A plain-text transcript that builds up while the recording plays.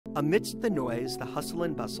Amidst the noise, the hustle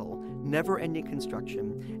and bustle, never-ending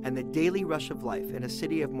construction, and the daily rush of life in a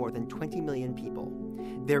city of more than 20 million people,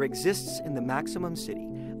 there exists in the Maximum City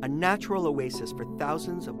a natural oasis for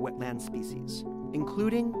thousands of wetland species,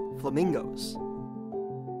 including flamingos.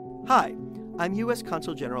 Hi, I'm U.S.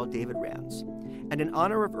 Consul General David Ranz, and in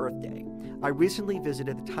honor of Earth Day, I recently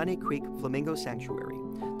visited the Thane Creek Flamingo Sanctuary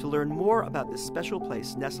to learn more about this special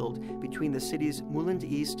place nestled between the city's Moulins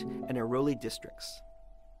East and Airoli districts.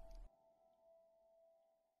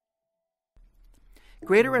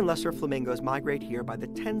 Greater and lesser flamingos migrate here by the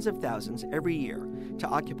tens of thousands every year to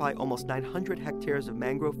occupy almost 900 hectares of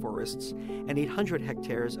mangrove forests and 800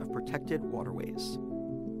 hectares of protected waterways.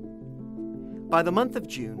 By the month of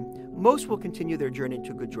June, most will continue their journey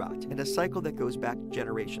to Gujarat in a cycle that goes back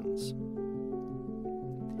generations.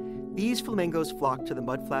 These flamingos flock to the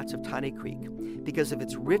mudflats of Thane Creek because of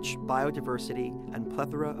its rich biodiversity and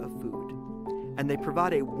plethora of food, and they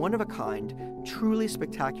provide a one-of-a-kind, truly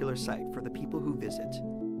spectacular sight for the people who visit.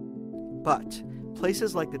 But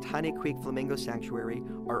places like the Thane Creek Flamingo Sanctuary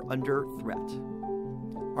are under threat.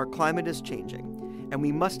 Our climate is changing, and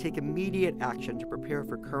we must take immediate action to prepare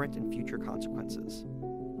for current and future consequences.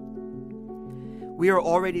 We are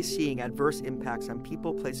already seeing adverse impacts on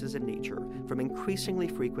people, places, and nature from increasingly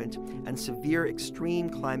frequent and severe extreme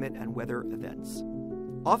climate and weather events.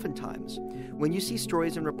 Oftentimes, when you see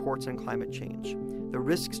stories and reports on climate change, the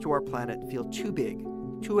risks to our planet feel too big,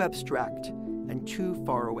 too abstract, and too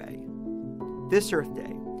far away. This Earth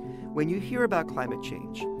Day, when you hear about climate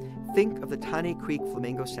change, think of the Thane Creek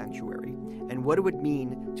Flamingo Sanctuary and what it would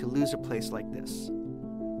mean to lose a place like this.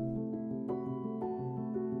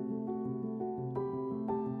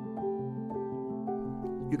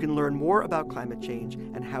 You can learn more about climate change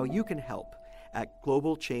and how you can help at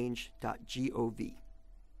globalchange.gov.